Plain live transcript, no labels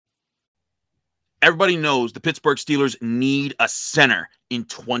Everybody knows the Pittsburgh Steelers need a center in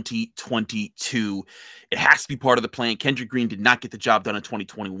 2022. It has to be part of the plan. Kendrick Green did not get the job done in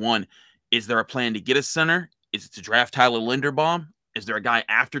 2021. Is there a plan to get a center? Is it to draft Tyler Linderbaum? Is there a guy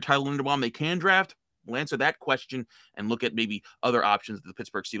after Tyler Linderbaum they can draft? We'll answer that question and look at maybe other options that the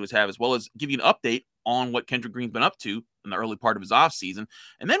Pittsburgh Steelers have, as well as give you an update on what Kendrick Green's been up to in the early part of his offseason.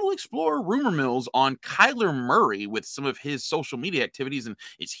 And then we'll explore rumor mills on Kyler Murray with some of his social media activities. And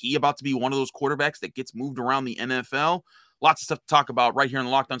is he about to be one of those quarterbacks that gets moved around the NFL? Lots of stuff to talk about right here on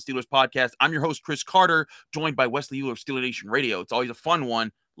the Locked On Steelers podcast. I'm your host, Chris Carter, joined by Wesley Euler of Steeler Nation Radio. It's always a fun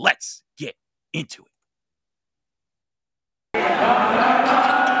one. Let's get into it.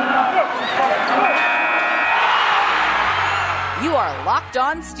 You are Locked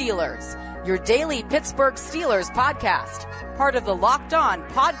On Steelers, your daily Pittsburgh Steelers podcast, part of the Locked On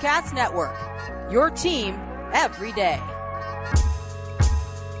Podcast Network, your team every day.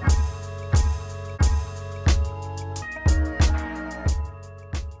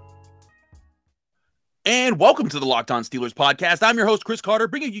 And welcome to the Locked On Steelers podcast. I'm your host, Chris Carter,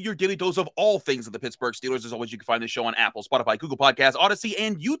 bringing you your daily dose of all things of the Pittsburgh Steelers. As always, you can find this show on Apple, Spotify, Google Podcasts, Odyssey,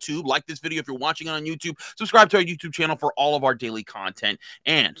 and YouTube. Like this video if you're watching it on YouTube. Subscribe to our YouTube channel for all of our daily content.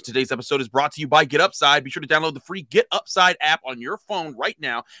 And today's episode is brought to you by Get Upside. Be sure to download the free Get Upside app on your phone right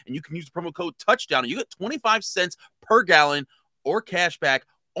now, and you can use the promo code TOUCHDOWN, and you get 25 cents per gallon or cash back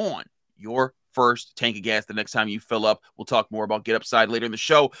on your first tank of gas the next time you fill up. We'll talk more about Get Upside later in the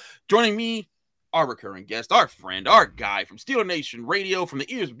show. Joining me, our recurring guest, our friend, our guy from Steeler Nation Radio, from the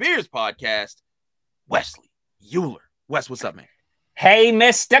Ears Beers podcast, Wesley Euler. Wes, what's up, man? Hey,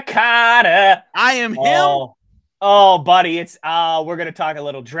 Mr. Carter. I am him. Oh, buddy, it's we're gonna talk a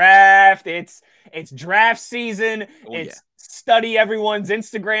little draft. It's draft season. Study everyone's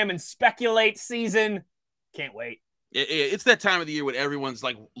Instagram and speculate season. Can't wait. It's that time of the year when everyone's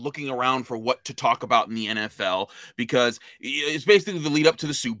like looking around for what to talk about in the NFL, because it's basically the lead up to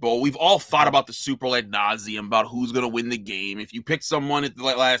the Super Bowl. We've all thought about the Super Bowl ad nauseum, about who's going to win the game. If you picked someone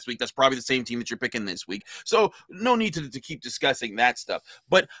last week, that's probably the same team that you're picking this week. So no need to keep discussing that stuff.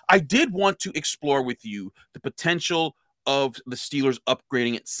 But I did want to explore with you the potential of the Steelers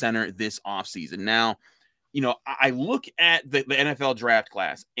upgrading at center this offseason. Now, I look at the NFL draft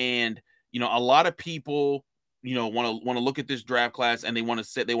class, and, a lot of people want to look at this draft class, and they want to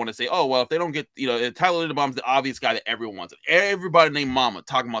say, oh, well, if they don't get, Tyler Linderbaum's the obvious guy that everyone wants. Everybody named Mama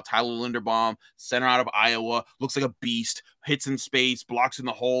talking about Tyler Linderbaum, center out of Iowa, looks like a beast, hits in space, blocks in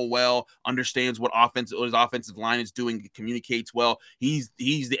the hole well, understands what his offensive line is doing, communicates well. He's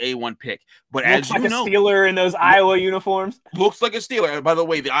the A1 pick. But looks like a Steeler in those Iowa uniforms. Looks like a Steeler. By the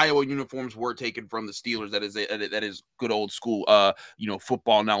way, the Iowa uniforms were taken from the Steelers. That is good old school,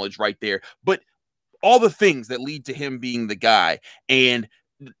 football knowledge right there. But all the things that lead to him being the guy, and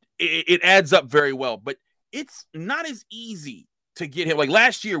it adds up very well. But it's not as easy to get him. Like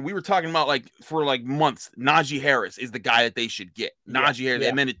last year, we were talking about for months, Najee Harris is the guy that they should get. Najee Harris,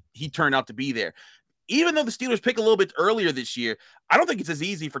 and then he turned out to be there. Even though the Steelers pick a little bit earlier this year, I don't think it's as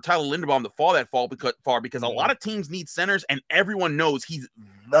easy for Tyler Linderbaum to fall that far because a lot of teams need centers, and everyone knows he's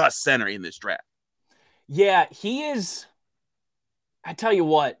the center in this draft. Yeah, he is. I tell you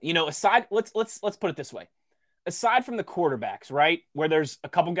what, aside, let's put it this way. Aside from the quarterbacks, right, where there's a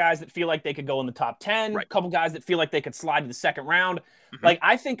couple guys that feel like they could go in the top 10, right, a couple guys that feel like they could slide to the second round. Mm-hmm.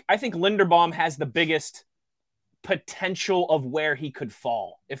 I think Linderbaum has the biggest potential of where he could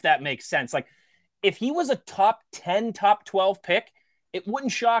fall, if that makes sense. If he was a top 10, top 12 pick, it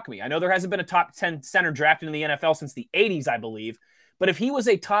wouldn't shock me. I know there hasn't been a top 10 center drafted in the NFL since the 80s, I believe. But if he was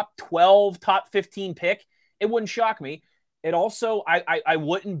a top 12, top 15 pick, it wouldn't shock me. It also, I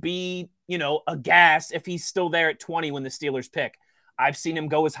wouldn't be, aghast if he's still there at 20 when the Steelers pick. I've seen him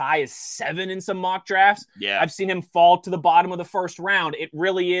go as high as 7 in some mock drafts. Yeah. I've seen him fall to the bottom of the first round. It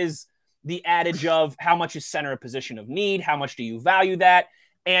really is the adage of how much is center a position of need? How much do you value that?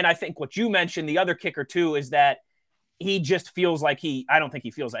 And I think what you mentioned, the other kicker too, is that he just feels like I don't think he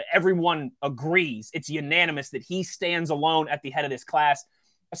feels that. Everyone agrees. It's unanimous that he stands alone at the head of this class.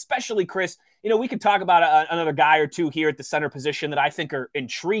 Especially, Chris, we could talk about another guy or two here at the center position that I think are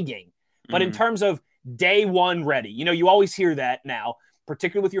intriguing. But in terms of day one ready, you always hear that now,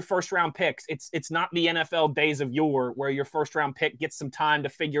 particularly with your first-round picks. It's not the NFL days of yore where your first-round pick gets some time to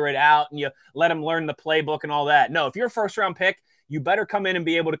figure it out and you let them learn the playbook and all that. No, if you're a first-round pick, you better come in and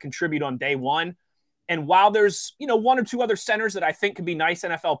be able to contribute on day one. And while there's, one or two other centers that I think could be nice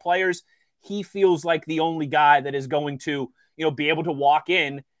NFL players, he feels like the only guy that is going to be able to walk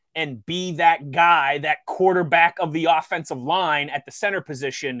in and be that guy, that quarterback of the offensive line at the center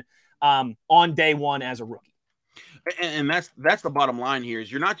position on day one as a rookie. And that's the bottom line here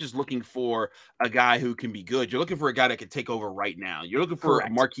is you're not just looking for a guy who can be good. You're looking for a guy that can take over right now. You're looking for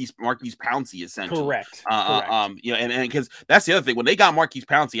Correct. Marquise Pouncey, essentially. Correct. Correct. You know, and because that's the other thing. When they got Marquise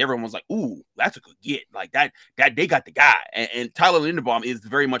Pouncey, everyone was like, "Ooh, that's a good get." Like that they got the guy. And Tyler Linderbaum is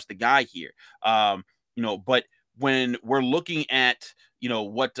very much the guy here. You know, but when we're looking at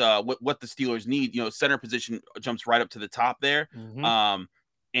what the Steelers need, center position jumps right up to the top there. Mm-hmm.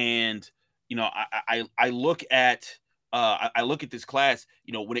 And I look at this class,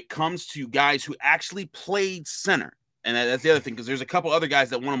 when it comes to guys who actually played center. And that's the other thing, because there's a couple other guys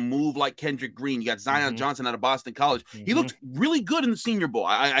that want to move like Kendrick Green. You got Zion Johnson out of Boston College. He looked really good in the Senior Bowl.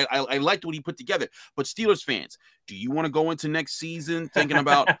 I liked what he put together. But Steelers fans, do you want to go into next season thinking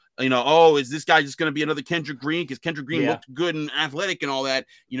about, is this guy just going to be another Kendrick Green? Because Kendrick Green looked good and athletic and all that.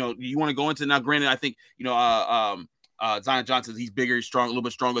 You want to go into now? Granted, I think Zion Johnson, he's bigger, he's strong, a little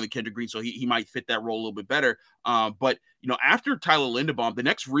bit stronger than Kendrick Green, so he might fit that role a little bit better. But after Tyler Linderbaum, the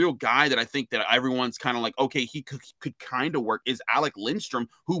next real guy that I think that everyone's kind of like, okay, he could kind of work is Alec Lindstrom,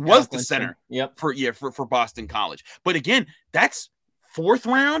 who was the center for Boston College. But again, that's 4th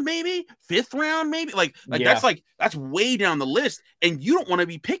round, maybe 5th round, maybe that's way down the list, and you don't want to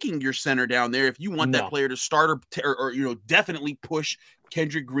be picking your center down there if you want that player to start or definitely push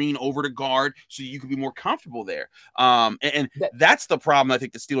Kendrick Green over to guard so you could be more comfortable there. And that's the problem I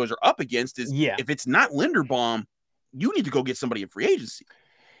think the Steelers are up against is if it's not Linderbaum, you need to go get somebody in free agency.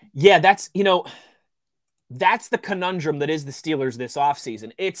 Yeah, that's the conundrum that is the Steelers this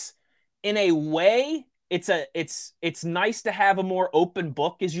offseason. It's in a way, it's nice to have a more open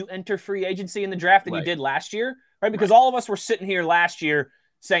book as you enter free agency in the draft than you did last year, right? Because all of us were sitting here last year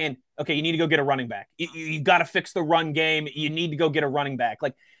saying, okay, you need to go get a running back. You got to fix the run game. You need to go get a running back.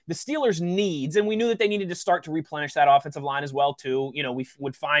 Like the Steelers needs, and we knew that they needed to start to replenish that offensive line as well too. We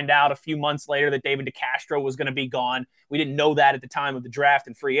would find out a few months later that David DeCastro was going to be gone. We didn't know that at the time of the draft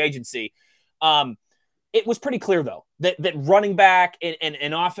and free agency. It was pretty clear though that running back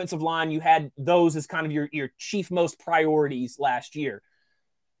and offensive line, you had those as kind of your chief most priorities last year.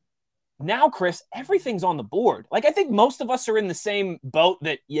 Now, Chris, everything's on the board. Like, I think most of us are in the same boat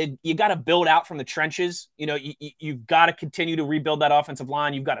that you got to build out from the trenches. You've got to continue to rebuild that offensive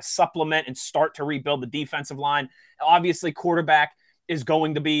line. You've got to supplement and start to rebuild the defensive line. Obviously, quarterback is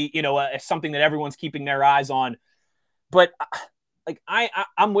going to be, something that everyone's keeping their eyes on. But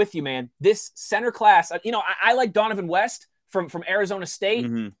I'm with you, man. This center class, I like Donovan West from Arizona State,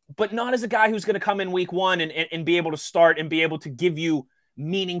 but not as a guy who's going to come in week 1 and be able to start and be able to give you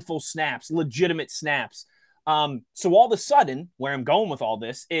meaningful snaps, legitimate snaps. So all of a sudden, where I'm going with all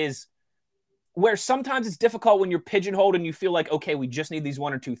this is where sometimes it's difficult when you're pigeonholed and you feel like, okay, we just need these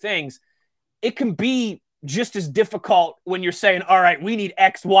 1 or 2 things. It can be just as difficult when you're saying, all right, we need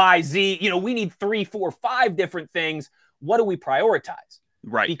X, Y, Z. We need 3, 4, 5 different things. What do we prioritize?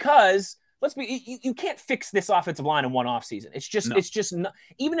 Right. Because you can't fix this offensive line in one offseason. It's just not,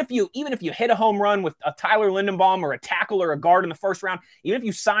 even if you hit a home run with a Tyler Linderbaum or a tackle or a guard in the first round, even if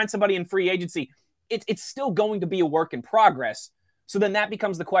you sign somebody in free agency, it's still going to be a work in progress. So then that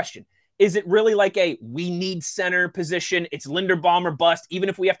becomes the question. Is it really like we need center position? It's Linderbaum or bust, even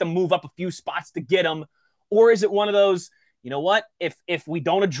if we have to move up a few spots to get them? Or is it one of those, you know what? If we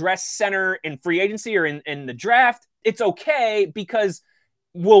don't address center in free agency or in the draft, it's okay because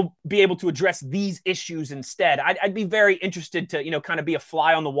we'll be able to address these issues instead. I'd be very interested to, kind of be a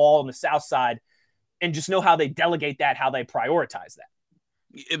fly on the wall on the South side and just know how they delegate that, how they prioritize that.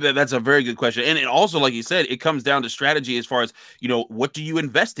 That's a very good question. And also, like you said, it comes down to strategy as far as, what do you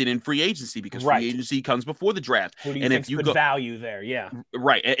invest in free agency? Because free agency comes before the draft. Who do you think's good value there? Yeah.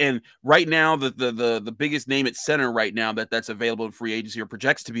 Right. And right now, the biggest name at center right now that's available in free agency or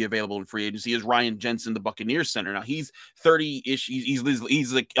projects to be available in free agency is Ryan Jensen, the Buccaneers center. Now, he's 30-ish.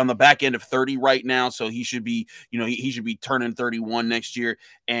 He's like on the back end of 30 right now. So he should be, he should be turning 31 next year.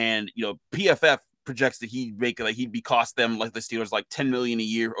 And, PFF projects that he'd be cost them like the Steelers like $10 million a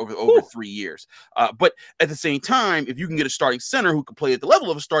year over 3 years. But at the same time, if you can get a starting center who can play at the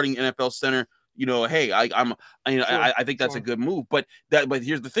level of a starting NFL center, hey, I think that's a good move. But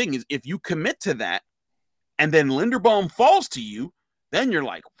here's the thing: is if you commit to that, and then Linderbaum falls to you, then you're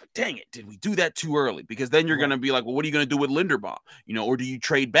like, dang it, did we do that too early? Because then you're going to be like, well, what are you going to do with Linderbaum? Or do you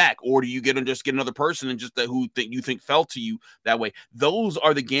trade back? Or do you just get another person and just who you think fell to you that way? Those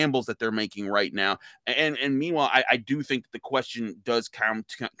are the gambles that they're making right now. And meanwhile, I do think the question does come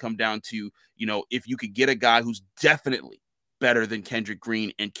down to, if you could get a guy who's definitely better than Kendrick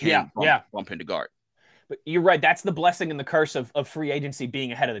Green and can bump into guard. But you're right. That's the blessing and the curse of free agency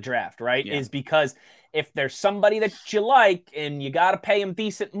being ahead of the draft, right? Yeah. Is because if there's somebody that you like and you got to pay him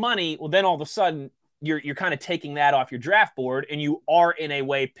decent money, well, then all of a sudden you're kind of taking that off your draft board, and you are in a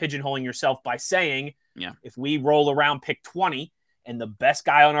way pigeonholing yourself by saying, if we roll around pick 20 and the best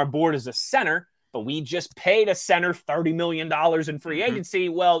guy on our board is a center, but we just paid a center $30 million in free agency,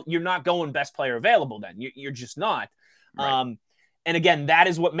 well, you're not going best player available then. You're just not. Right. And again, that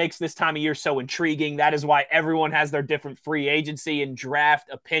is what makes this time of year so intriguing. That is why everyone has their different free agency and draft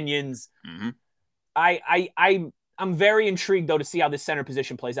opinions. I'm very intrigued, though, to see how this center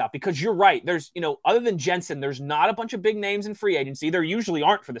position plays out, because you're right. There's, other than Jensen, there's not a bunch of big names in free agency. There usually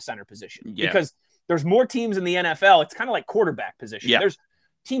aren't for the center position because there's more teams in the NFL. It's kind of like quarterback position. There's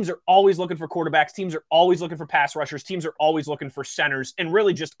teams are always looking for quarterbacks. Teams are always looking for pass rushers. Teams are always looking for centers and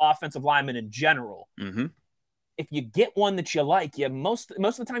really just offensive linemen in general. If you get one that you like, most of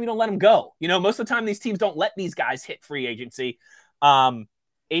the time you don't let them go. Most of the time these teams don't let these guys hit free agency.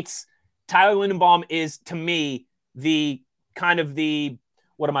 It's Tyler Linderbaum is, to me, the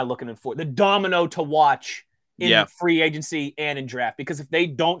what am I looking for? The domino to watch in free agency and in draft, because if they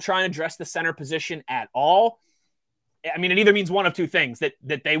don't try and address the center position at all, I mean, it either means one of two things,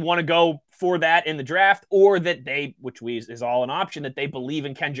 that they want to go for that in the draft, or that is all an option, that they believe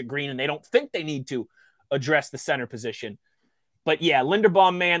in Kendrick Green and they don't think they need to address the center position. But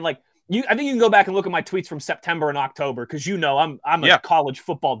Linderbaum, man, I think you can go back and look at my tweets from September and October, because I'm a college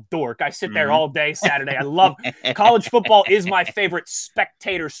football dork. I sit there all day Saturday. I love college football is my favorite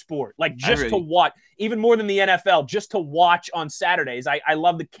spectator sport. To watch, even more than the NFL, just to watch on Saturdays. I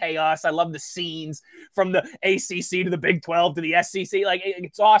love the chaos. I love the scenes from the ACC to the Big 12 to the SEC.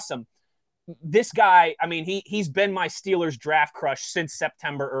 It's awesome. This guy, I mean, he's been my Steelers draft crush since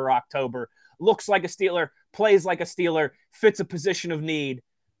September or October. Looks like a Steeler, plays like a Steeler, fits a position of need.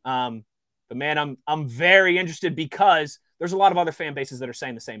 But man, I'm very interested, because there's a lot of other fan bases that are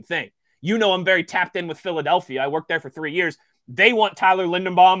saying the same thing. I'm very tapped in with Philadelphia. I worked there for 3 years. They want Tyler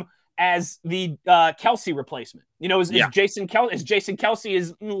Linderbaum as the Kelsey replacement. Jason Kelsey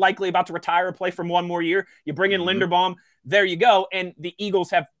is likely about to retire or play from one more year. You bring in Linderbaum, there you go. And the Eagles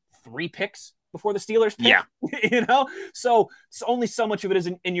have 3 picks before the Steelers pick. So it's only so much of it is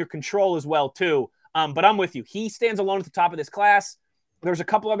in your control as well too. But I'm with you. He stands alone at the top of this class. There's a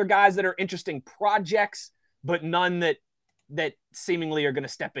couple other guys that are interesting projects, but none that seemingly are going to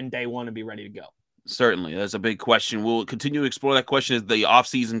step in day one and be ready to go. Certainly. That's a big question. We'll continue to explore that question as the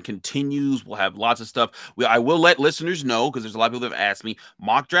offseason continues. We'll have lots of stuff. I will let listeners know, because there's a lot of people that have asked me,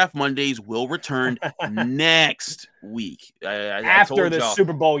 Mock Draft Mondays will return next week. After the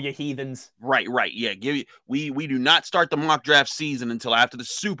Super Bowl, you heathens. Right. Yeah. We do not start the mock draft season until after the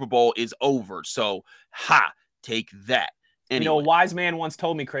Super Bowl is over. So, take that. Anyway. A wise man once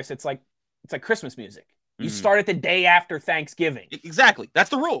told me, Chris, it's like Christmas music. You start it the day after Thanksgiving. Exactly.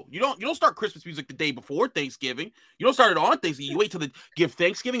 That's the rule. You don't start Christmas music the day before Thanksgiving. You don't start it on Thanksgiving. You wait till give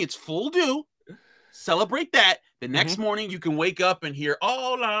Thanksgiving its full due. Celebrate that. The next morning you can wake up and hear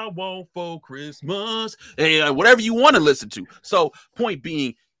All I Want for Christmas. Whatever you want to listen to. So point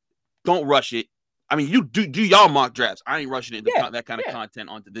being, don't rush it. I mean, you do y'all mock drafts. I ain't rushing into that kind of content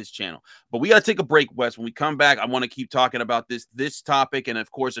onto this channel. But we got to take a break, Wes. When we come back, I want to keep talking about this topic and, of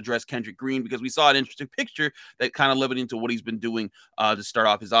course, address Kendrick Green, because we saw an interesting picture that kind of led into what he's been doing to start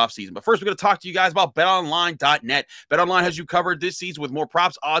off his offseason. But first, we're going to talk to you guys about BetOnline.net. BetOnline has you covered this season with more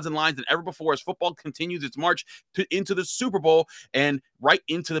props, odds, and lines than ever before as football continues its march into the Super Bowl and right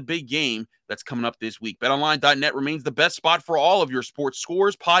into the big game that's coming up this week. BetOnline.net remains the best spot for all of your sports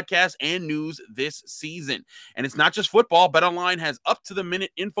scores, podcasts, and news this season. And it's not just football. BetOnline has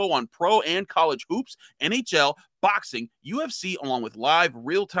up-to-the-minute info on pro and college hoops, NHL, boxing, UFC, along with live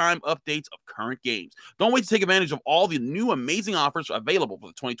real-time updates of current games. Don't wait to take advantage of all the new amazing offers available for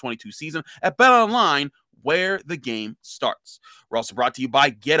the 2022 season at BetOnline, where the game starts. We're also brought to you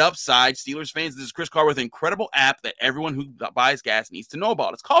by Get Upside. Steelers fans, this is Chris Carr with an incredible app that everyone who buys gas needs to know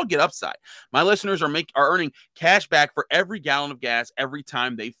about. It's called Get Upside. My listeners are earning cash back for every gallon of gas every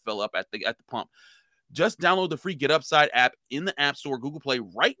time they fill up at the pump. Just download the free Get Upside app in the App Store, Google Play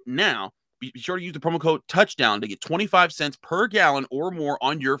right now. Be sure to use the promo code TOUCHDOWN to get 25 cents per gallon or more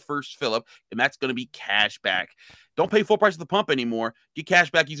on your first fill-up, and that's going to be cash back. Don't pay full price at the pump anymore. Get cash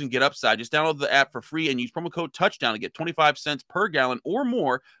back using Get Upside. Just download the app for free and use promo code TOUCHDOWN to get 25 cents per gallon or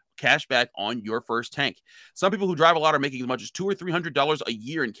more cash back on your first tank. Some people who drive a lot are making as much as $200 or $300 a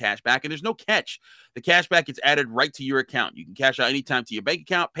year in cash back, and there's no catch. The cash back gets added right to your account. You can cash out anytime to your bank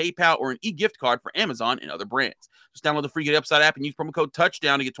account, PayPal, or an e-gift card for Amazon and other brands. Just download the free Get Upside app and use promo code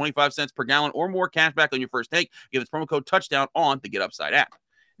TOUCHDOWN to get 25 cents per gallon or more cash back on your first tank. Give this promo code TOUCHDOWN on the Get Upside app.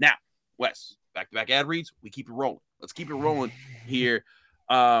 Now, Wes, back-to-back ad reads. We keep it rolling. Let's keep it rolling here.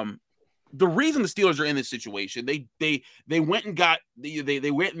 the reason the Steelers are in this situation, they went and got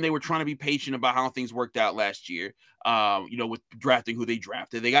they went and they were trying to be patient about how things worked out last year. With drafting who they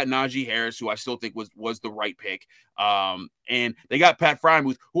drafted, they got Najee Harris, who I still think was the right pick. And they got Pat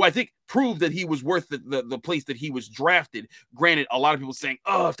Freiermuth, who I think proved that he was worth the place that he was drafted. Granted, a lot of people saying,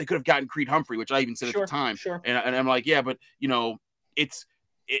 "Oh, if they could have gotten Creed Humphrey," which I even said at the time, and I'm like, yeah, but it's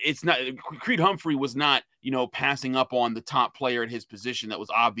not. Creed Humphrey was not, passing up on the top player at his position. That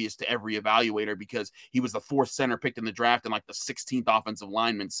was obvious to every evaluator because he was the fourth center picked in the draft and like the 16th offensive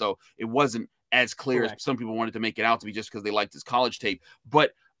lineman. So it wasn't as clear as some people wanted to make it out to be just because they liked his college tape.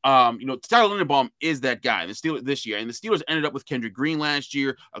 But Tyler Linderbaum is that guy. The Steelers this year, and the Steelers ended up with Kendrick Green last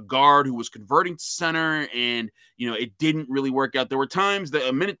year, a guard who was converting to center, and it didn't really work out. There were times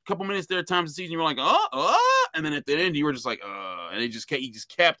that couple minutes there, times the season you were like, and then at the end you were just like, and he just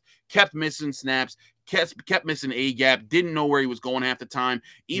kept missing snaps, kept missing a gap, didn't know where he was going half the time.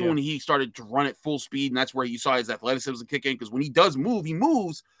 Even when he started to run at full speed, and that's where you saw his athleticism kick in, because when he does move, he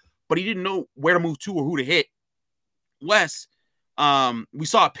moves, but he didn't know where to move to or who to hit. Wes. We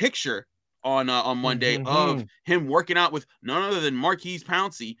saw a picture on Monday of him working out with none other than Marquise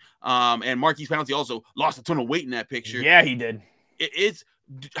Pouncey. And Marquise Pouncey also lost a ton of weight in that picture. Yeah, he did. It's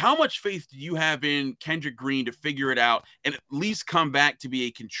how much faith do you have in Kendrick Green to figure it out and at least come back to be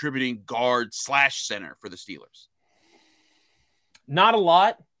a contributing guard / center for the Steelers? Not a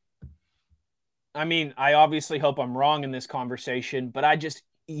lot. I mean, I obviously hope I'm wrong in this conversation, but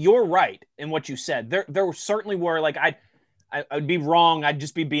you're right in what you said. There certainly were, like, I'd be wrong. I'd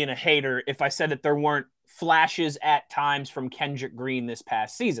just be being a hater if I said that there weren't flashes at times from Kendrick Green this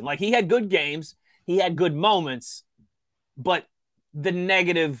past season. Like, he had good games, he had good moments, but the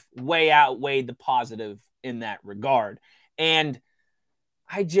negative way outweighed the positive in that regard. And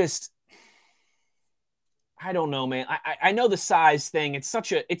I don't know, man. I know the size thing. It's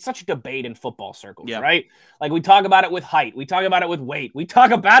such a debate in football circles, right? Like, we talk about it with height, we talk about it with weight, we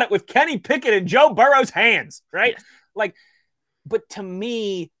talk about it with Kenny Pickett and Joe Burrow's hands, right? Yes. Like, but to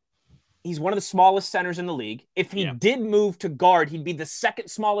me, he's one of the smallest centers in the league. If he did move to guard, he'd be the second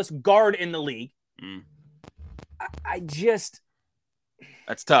smallest guard in the league.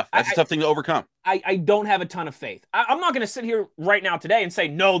 That's tough. That's a tough thing to overcome. I don't have a ton of faith. I'm not going to sit here right now today and say,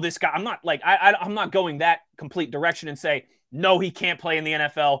 no, this guy, I'm not like, I'm not going that complete direction and say, no, he can't play in the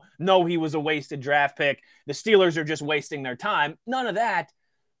NFL. No, he was a wasted draft pick. The Steelers are just wasting their time. None of that.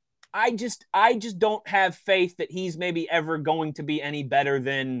 I just don't have faith that he's maybe ever going to be any better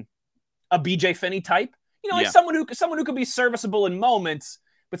than a BJ Finney type. Like someone who could be serviceable in moments,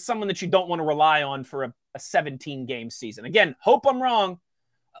 but someone that you don't want to rely on for a 17-game season. Again, hope I'm wrong.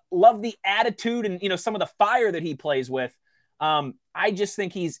 Love the attitude and some of the fire that he plays with. I just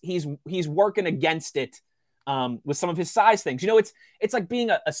think he's working against it with some of his size things. It's like being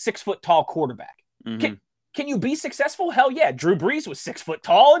a 6 foot tall quarterback. Can you be successful? Hell yeah. Drew Brees was 6 foot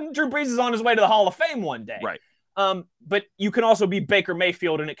tall, and Drew Brees is on his way to the Hall of Fame one day. Right. But you can also be Baker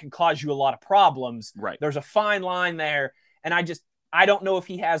Mayfield, and it can cause you a lot of problems. Right. There's a fine line there, and I don't know if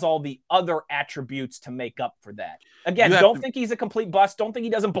he has all the other attributes to make up for that. Again, don't think he's a complete bust. Don't think he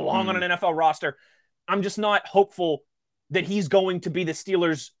doesn't belong on an NFL roster. I'm just not hopeful that he's going to be the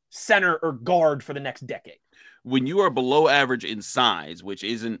Steelers' center or guard for the next decade. When you are below average in size, which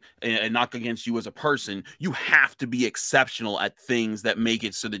isn't a knock against you as a person, you have to be exceptional at things that make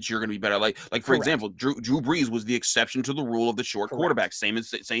it so that you're going to be better. Like for example, Drew Brees was the exception to the rule of the short quarterback. Same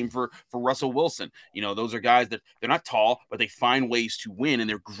for Russell Wilson. Those are guys that they're not tall, but they find ways to win, and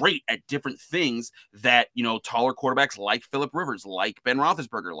they're great at different things that taller quarterbacks like Phillip Rivers, like Ben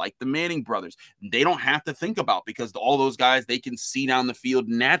Roethlisberger, like the Manning brothers, they don't have to think about, because all those guys, they can see down the field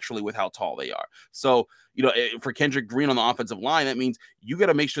naturally with how tall they are. So for Kendrick Green on the offensive line, that means you got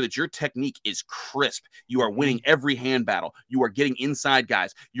to make sure that your technique is crisp. You are winning every hand battle. You are getting inside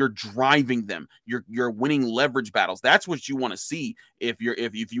guys. You're driving them. You're winning leverage battles. That's what you want to see if you're the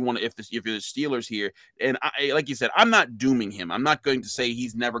Steelers here. And like you said, I'm not dooming him. I'm not going to say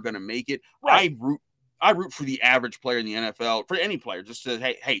he's never going to make it. Right. I root for the average player in the NFL, for any player, just to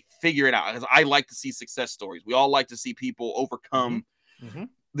hey, figure it out. Because I like to see success stories. We all like to see people overcome.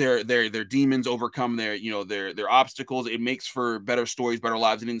 Their demons, overcome their obstacles. It makes for better stories, better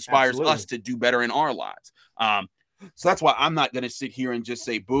lives, and inspires us to do better in our lives. So that's why I'm not going to sit here and just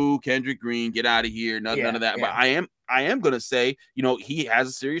say, boo, Kendrick Green, get out of here. None of that. Yeah. But I am going to say, he has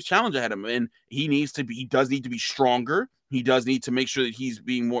a serious challenge ahead of him, and he does need to be stronger. He does need to make sure that he's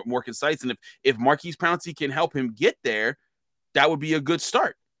being more concise. And if Marquise Pouncey can help him get there, that would be a good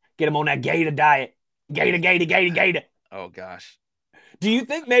start. Get him on that Gator diet. Gator. Oh gosh. Do you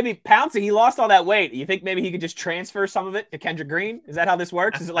think maybe Pouncey, he lost all that weight? Do you think maybe he could just transfer some of it to Kendrick Green? Is that how this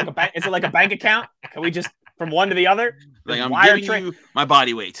works? Is it like a bank? Is it like a bank account? Can we just from one to the other? Like, I'm giving you my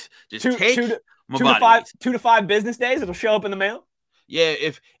body weight. Just take my body weight. 2 to 5 business days. It'll show up in the mail. Yeah,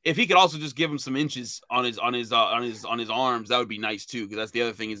 if he could also just give him some inches on his arms, that would be nice too. Because that's the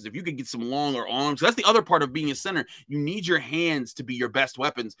other thing is if you could get some longer arms, that's the other part of being a center. You need your hands to be your best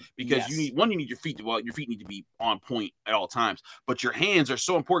weapons because you need your feet. Well, your feet need to be on point at all times, but your hands are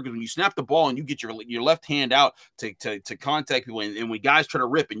so important because when you snap the ball and you get your left hand out to contact people, and when guys try to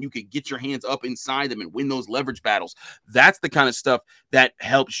rip and you could get your hands up inside them and win those leverage battles, that's the kind of stuff that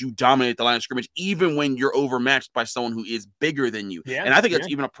helps you dominate the line of scrimmage, even when you're overmatched by someone who is bigger than you. Yeah. And I think that's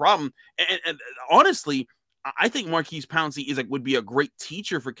even a problem. And honestly, I think Maurkice Pouncey would be a great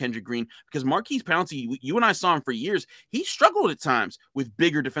teacher for Kendrick Green because Maurkice Pouncey, you and I saw him for years. He struggled at times with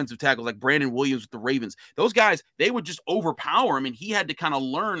bigger defensive tackles like Brandon Williams with the Ravens. Those guys, they would just overpower him, and he had to kind of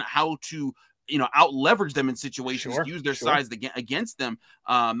learn how to out leverage them in situations, use their size against them.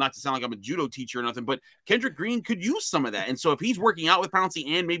 Not to sound like I'm a judo teacher or nothing, but Kendrick Green could use some of that. And so if he's working out with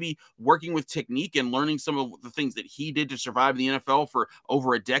Pouncey and maybe working with technique and learning some of the things that he did to survive in the NFL for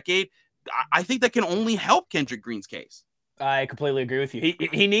over a decade, I think that can only help Kendrick Green's case. I completely agree with you.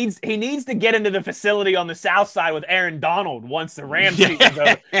 He needs to get into the facility on the south side with Aaron Donald once the Rams season's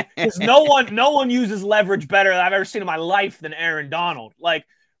over. Because no one uses leverage better than I've ever seen in my life than Aaron Donald. Like,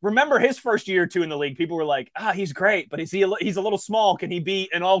 remember his first year or two in the league, people were like, he's great, but he's a little small. Can he be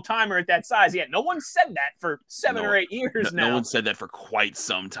an all-timer at that size? Yeah, no one said that for 7 or 8 years now. No one said that for quite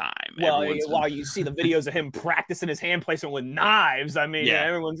some time. Well, while you see the videos of him practicing his hand placement with knives, I mean,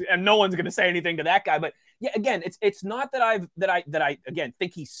 no one's going to say anything to that guy. But yeah, again, it's not that I again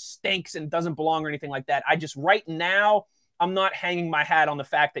think he stinks and doesn't belong or anything like that. I just right now I'm not hanging my hat on the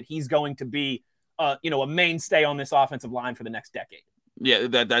fact that he's going to be a mainstay on this offensive line for the next decade. Yeah,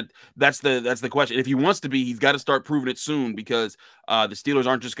 that's the question. If he wants to be, he's got to start proving it soon because the Steelers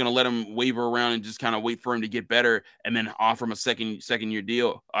aren't just going to let him waver around and just kind of wait for him to get better and then offer him a second year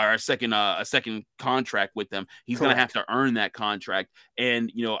deal or a second contract with them. He's going to have to earn that contract.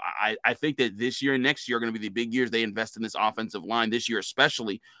 And I think that this year and next year are going to be the big years they invest in this offensive line, this year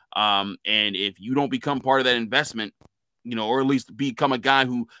especially. And if you don't become part of that investment, or at least become a guy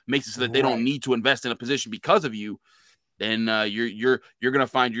who makes it so that they don't need to invest in a position because of you, then you're going to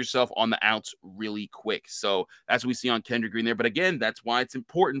find yourself on the outs really quick. So that's what we see on Kendrick Green there. But again, that's why it's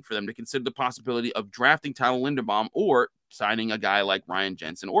important for them to consider the possibility of drafting Tyler Linderbaum or signing a guy like Ryan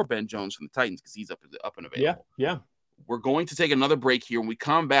Jensen or Ben Jones from the Titans because he's up and available. Yeah. We're going to take another break here. When we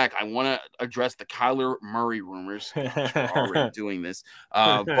come back, I want to address the Kyler Murray rumors. We're already doing this.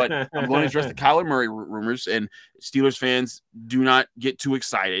 But I'm going to address the Kyler Murray rumors. And Steelers fans, do not get too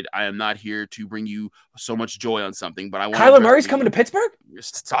excited. I am not here to bring you so much joy on something. But I want Kyler Murray's coming to Pittsburgh?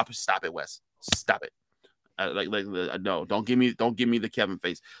 Stop it, Wes. Stop it. No, don't give me the Kevin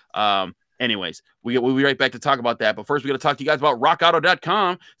face. Anyways, we'll be right back to talk about that. But first, we got to talk to you guys about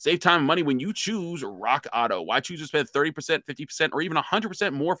rockauto.com. Save time and money when you choose Rock Auto. Why choose to spend 30%, 50%, or even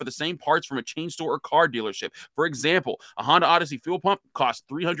 100% more for the same parts from a chain store or car dealership? For example, a Honda Odyssey fuel pump costs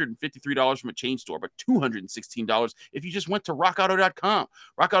 $353 from a chain store, but $216 if you just went to rockauto.com.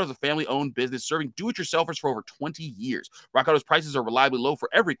 Rock Auto is a family-owned business serving do-it-yourselfers for over 20 years. Rock Auto's prices are reliably low for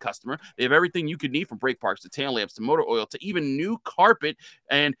every customer. They have everything you could need from brake parts to tail lamps to motor oil to even new carpet,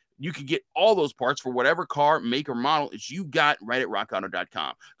 and you can get all those parts for whatever car, make, or model is you got right at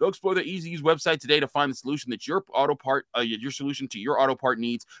rockauto.com. Go explore their easy-to-use website today to find the solution that your solution to your auto part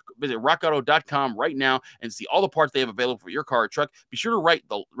needs. Visit rockauto.com right now and see all the parts they have available for your car or truck. Be sure to write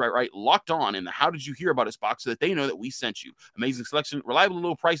Locked On in the How Did You Hear About Us box so that they know that we sent you. Amazing selection, reliable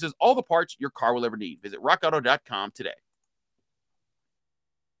low prices, all the parts your car will ever need. Visit rockauto.com today.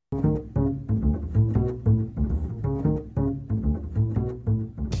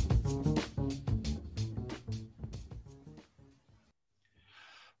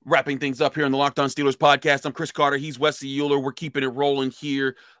 Wrapping things up here on the Locked On Steelers podcast. I'm Chris Carter. He's Wesley Euler. We're keeping it rolling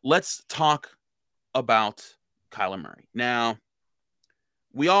here. Let's talk about Kyler Murray. Now,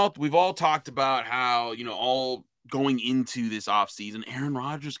 we've all talked about how, all going into this offseason, Aaron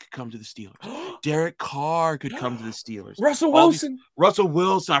Rodgers could come to the Steelers. Derek Carr could come to the Steelers. Russell Wilson.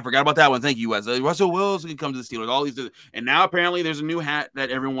 I forgot about that one. Thank you, Wesley. Russell Wilson could come to the Steelers. All these, and now apparently there's a new hat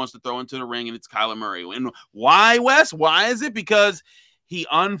that everyone wants to throw into the ring, and it's Kyler Murray. And why, Wes? Why is it? Because he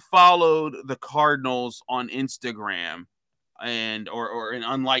unfollowed the Cardinals on Instagram and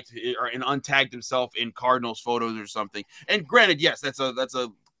untagged himself in Cardinals photos or something. And granted, yes, that's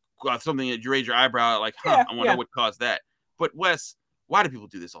something that you raise your eyebrow like, I wonder what caused that. But Wes, why do people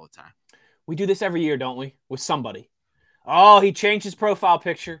do this all the time? We do this every year, don't we? With somebody. Oh, he changed his profile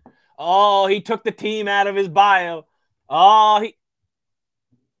picture. Oh, he took the team out of his bio. Oh,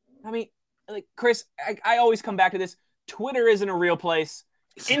 I mean, like, Chris, I always come back to this. Twitter isn't a real place.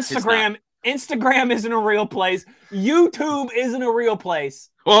 Instagram isn't a real place. YouTube isn't a real place.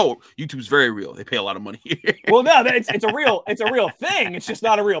 Oh, YouTube's very real. They pay a lot of money. Well, no, it's a real thing. It's just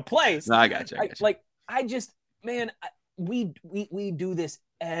not a real place. No, I got you. We do this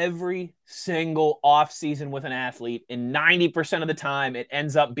every single off season with an athlete, and 90% of the time it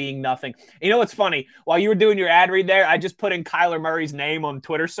ends up being nothing. You know what's funny? While you were doing your ad read there, I just put in Kyler Murray's name on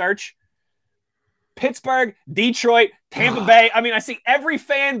Twitter search. Pittsburgh, Detroit, Tampa Bay. I mean, I see every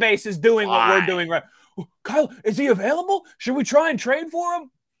fan base is doing what we're doing right. Kyle, is he available? Should we try and trade for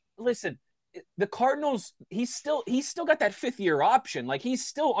him? Listen, the Cardinals, he's still got that 5th-year option. Like, he's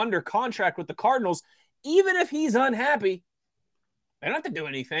still under contract with the Cardinals. Even if he's unhappy, they don't have to do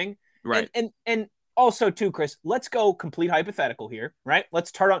anything. Right. And also too, Chris, let's go complete hypothetical here, right?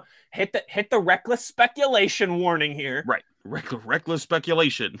 Let's hit the reckless speculation warning here. Right. Reckless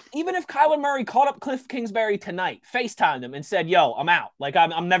speculation. Even if Kyler Murray called up Cliff Kingsbury tonight, FaceTimed him and said, yo, I'm out. Like,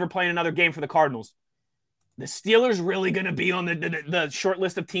 I'm never playing another game for the Cardinals. The Steelers really going to be on the short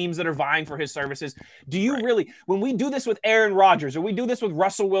list of teams that are vying for his services? Do you really, when we do this with Aaron Rodgers, or we do this with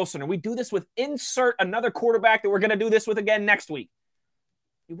Russell Wilson, or we do this with insert another quarterback that we're going to do this with again next week,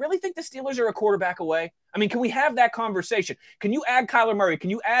 you really think the Steelers are a quarterback away? I mean, can we have that conversation? Can you add Kyler Murray? Can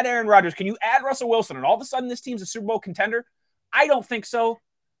you add Aaron Rodgers? Can you add Russell Wilson? And all of a sudden this team's a Super Bowl contender? I don't think so.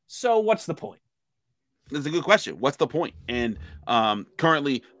 So what's the point? That's a good question. What's the point? And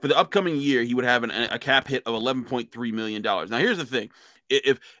currently, for the upcoming year, he would have a cap hit of $11.3 million. Now, here's the thing.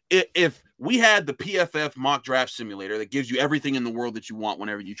 If we had the PFF mock draft simulator that gives you everything in the world that you want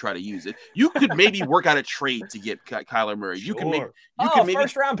whenever you try to use it, you could maybe work out a trade to get Kyler Murray. Sure. You could maybe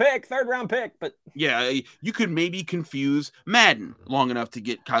first-round pick, third-round pick. But yeah, you could maybe confuse Madden long enough to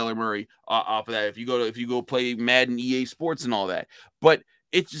get Kyler Murray off of that. If you go play Madden, EA Sports, and all that, but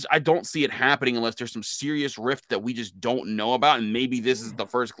it's just, I don't see it happening unless there's some serious rift that we just don't know about, and maybe this is the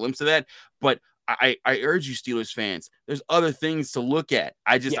first glimpse of that. But I urge you, Steelers fans, there's other things to look at.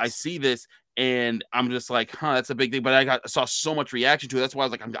 I see this, and I'm just like, that's a big thing. But I saw so much reaction to it. That's why I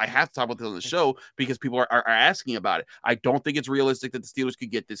was like, I have to talk about this on the show because people are asking about it. I don't think it's realistic that the Steelers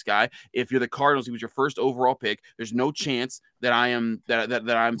could get this guy. If you're the Cardinals, he was your first overall pick. There's no chance that I'm.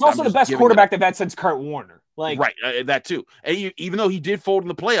 He's also the best quarterback they've had since Kurt Warner. Like, right, that too. And even though he did fold in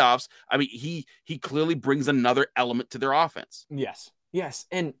the playoffs, I mean, he clearly brings another element to their offense. Yes,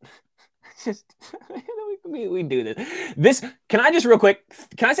 and just we do this. Can I just real quick?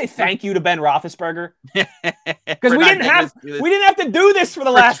 Can I say thank you to Ben Roethlisberger? Because we didn't have to do this for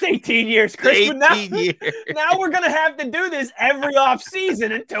the last 18 years, Chris. 18 years. Now we're gonna have to do this every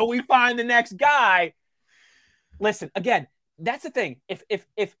offseason until we find the next guy. Listen, again, that's the thing.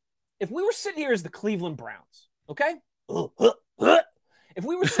 If we were sitting here as the Cleveland Browns, okay? If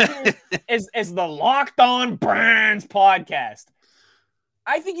we were sitting here as the Locked On Browns podcast,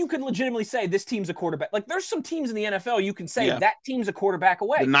 I think you could legitimately say this team's a quarterback. Like, there's some teams in the NFL you can say that team's a quarterback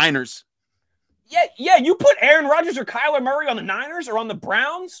away. The Niners. Yeah, you put Aaron Rodgers or Kyler Murray on the Niners or on the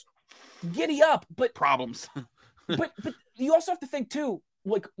Browns, giddy up. But problems. but you also have to think, too,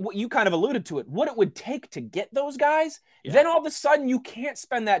 like what you kind of alluded to it, what it would take to get those guys. Then all of a sudden you can't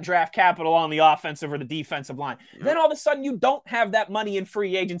spend that draft capital on the offensive or the defensive line. Then all of a sudden you don't have that money in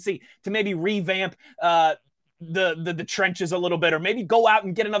free agency to maybe revamp the trenches a little bit, or maybe go out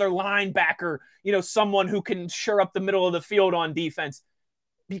and get another linebacker, someone who can shore up the middle of the field on defense,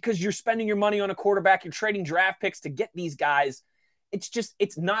 because you're spending your money on a quarterback, you're trading draft picks to get these guys.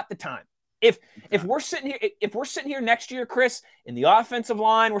 It's not the time. If we're sitting here next year, Chris, in the offensive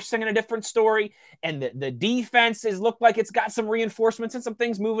line, we're singing a different story, and the defense has looked like it's got some reinforcements and some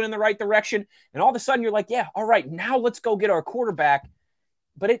things moving in the right direction, and all of a sudden you're like, yeah, all right, now let's go get our quarterback.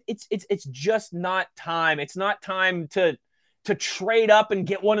 But it's just not time. It's not time to trade up and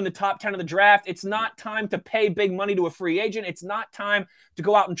get one in the top 10 of the draft. It's not time to pay big money to a free agent. It's not time to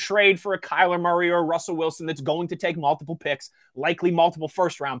go out and trade for a Kyler Murray or a Russell Wilson that's going to take multiple picks, likely multiple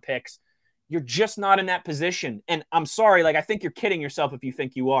first-round picks. You're just not in that position. And I'm sorry, I think you're kidding yourself if you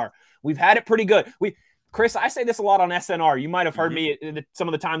think you are. We've had it pretty good. Chris, I say this a lot on SNR. You might have heard me some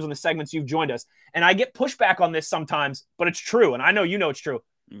of the times on the segments you've joined us. And I get pushback on this sometimes, but it's true. And I know it's true.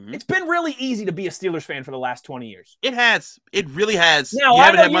 It's been really easy to be a Steelers fan for the last 20 years. It has. It really has. Now,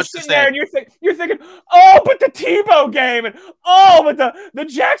 I know you're sitting there and you're thinking, oh, but the Tebow game, and oh, but the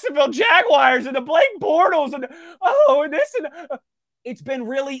Jacksonville Jaguars and the Blake Bortles, and and this and it's been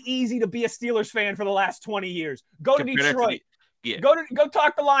really easy to be a Steelers fan for the last 20 years. Go to Detroit. Yeah. Go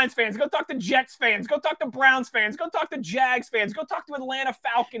talk to Lions fans. Go talk to Jets fans. Go talk to Browns fans. Go talk to Jags fans. Go talk to Atlanta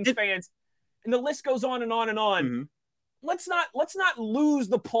Falcons fans. And the list goes on and on and on. Mm-hmm. Let's not lose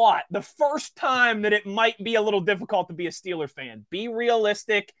the plot the first time that it might be a little difficult to be a Steeler fan. Be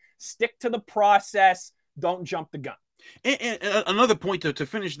realistic. Stick to the process. Don't jump the gun. And another point to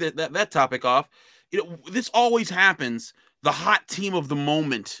finish that topic off, this always happens. The hot team of the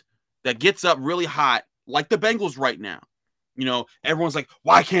moment that gets up really hot, like the Bengals right now. Everyone's like,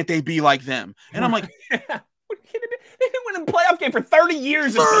 why can't they be like them? And I'm like, they didn't win a playoff game for 30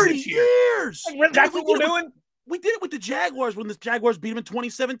 years. 30 years. Like, that's what we're doing. We did it with the Jaguars when the Jaguars beat them in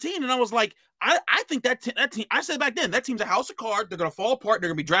 2017. And I was like, I think that team, I said back then, that team's a house of cards. They're going to fall apart. They're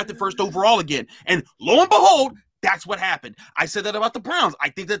going to be drafted first overall again. And lo and behold, that's what happened. I said that about the Browns. I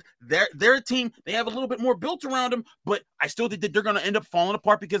think that their team, they have a little bit more built around them, but I still think that they're going to end up falling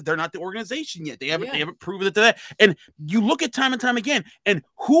apart because they're not the organization yet. They haven't proven it to that. And you look at time and time again, and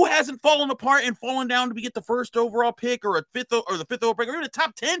who hasn't fallen apart and fallen down to get the first overall pick or the fifth overall pick or even a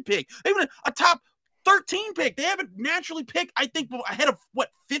top 10 pick, even a top 13 pick. They haven't naturally picked, I think, ahead of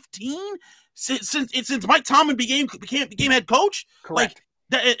 15 since Mike Tomlin became head coach. Correct. Like,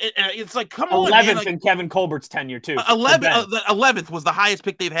 it's like, come on, 11th man. Like, in Kevin Colbert's tenure too. 11th was the highest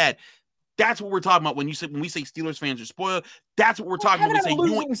pick they've had. That's what we're talking about when we say Steelers fans are spoiled. That's what we're talking about. We haven't had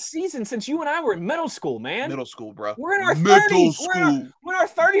a losing season since you and I were in middle school, man. Middle school, bro. We're in our 30s. We're in our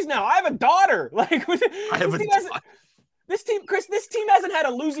 30s now. I have a daughter. Like, this team, Chris. This team hasn't had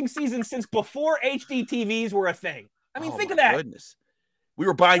a losing season since before HD TVs were a thing. I mean, think of that. Goodness. We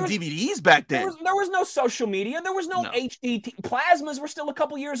were buying DVDs back then. There was no social media. There was no HD. Plasmas were still a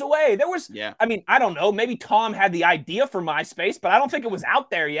couple years away. There was, I mean, I don't know. Maybe Tom had the idea for MySpace, but I don't think it was out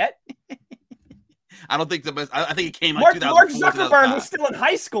there yet. I don't think I think it came out. Mark Zuckerberg was still in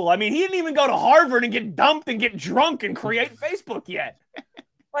high school. I mean, he didn't even go to Harvard and get dumped and get drunk and create Facebook yet.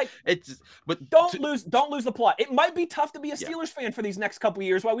 Like, don't lose the plot. It might be tough to be a Steelers fan for these next couple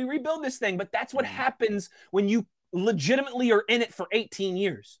years while we rebuild this thing, but that's what happens when you legitimately are in it for 18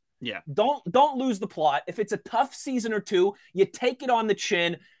 years. Yeah. Don't lose the plot. If it's a tough season or two, you take it on the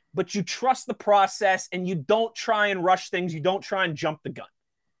chin, but you trust the process and you don't try and rush things. You don't try and jump the gun.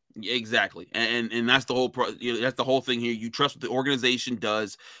 Exactly. And that's the whole that's the whole thing here. You trust what the organization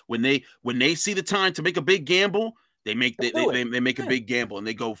does. When they see the time to make a big gamble, they make a big gamble and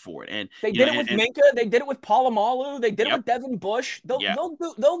they go for it. And they did it with Minka. They did it with Polamalu. They did it with Devin Bush. They'll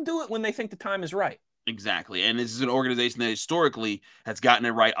do it when they think the time is right. Exactly. And this is an organization that historically has gotten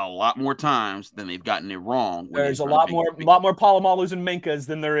it right a lot more times than they've gotten it wrong. There's a lot more Palomalus and Minkas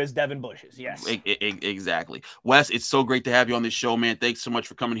than there is Devin Bushes. Yes. Exactly. Wes, it's so great to have you on this show, man. Thanks so much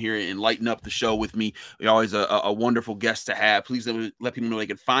for coming here and lighting up the show with me. You're always a wonderful guest to have. Please let people know they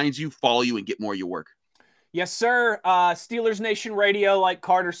can find you, follow you, and get more of your work. Yes, sir. Steelers Nation Radio, like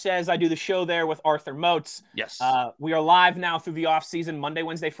Carter says, I do the show there with Arthur Moats. Yes. We are live now through the off season, Monday,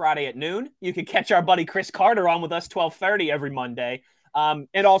 Wednesday, Friday at noon. You can catch our buddy Chris Carter on with us 12:30 every Monday.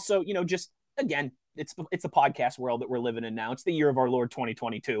 And also, just again, it's a podcast world that we're living in now. It's the year of our Lord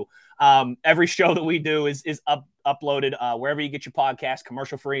 2022. Every show that we do is uploaded wherever you get your podcast,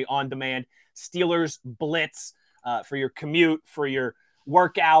 commercial free, on demand. Steelers Blitz for your commute, for your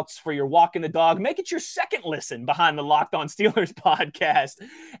workouts, for your walking the dog. Make it your second listen behind the Locked On Steelers podcast.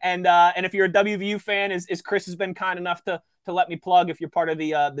 And if you're a WVU fan, as Chris has been kind enough to let me plug, if you're part of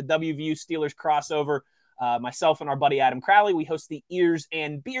the WVU Steelers crossover, myself and our buddy Adam Crowley, we host the Ears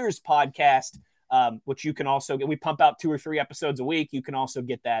and Beers podcast, which you can also get. We pump out 2 or 3 episodes a week. You can also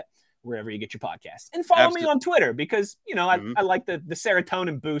get that wherever you get your podcast. And follow me on Twitter because, I like the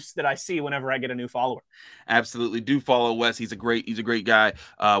serotonin boost that I see whenever I get a new follower. Absolutely. Do follow Wes. He's a great guy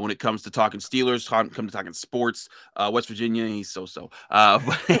when it comes to talking Steelers, come to talking sports. West Virginia, he's so-so.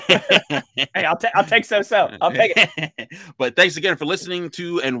 Hey, I'll take so-so. I'll take it. But thanks again for listening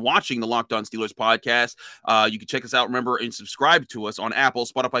to and watching the Locked On Steelers podcast. You can check us out, remember, and subscribe to us on Apple,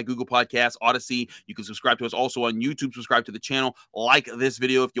 Spotify, Google Podcasts, Odyssey. You can subscribe to us also on YouTube. Subscribe to the channel. Like this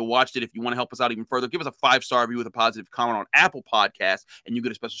video if you watched it. If you want to help us out even further, give us a 5-star review with a positive comment on Apple Podcasts, and you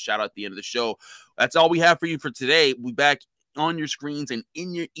get a special shout out at the end of the show. That's all we have for you for today. We'll be back on your screens and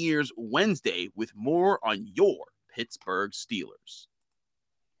in your ears Wednesday with more on your Pittsburgh Steelers.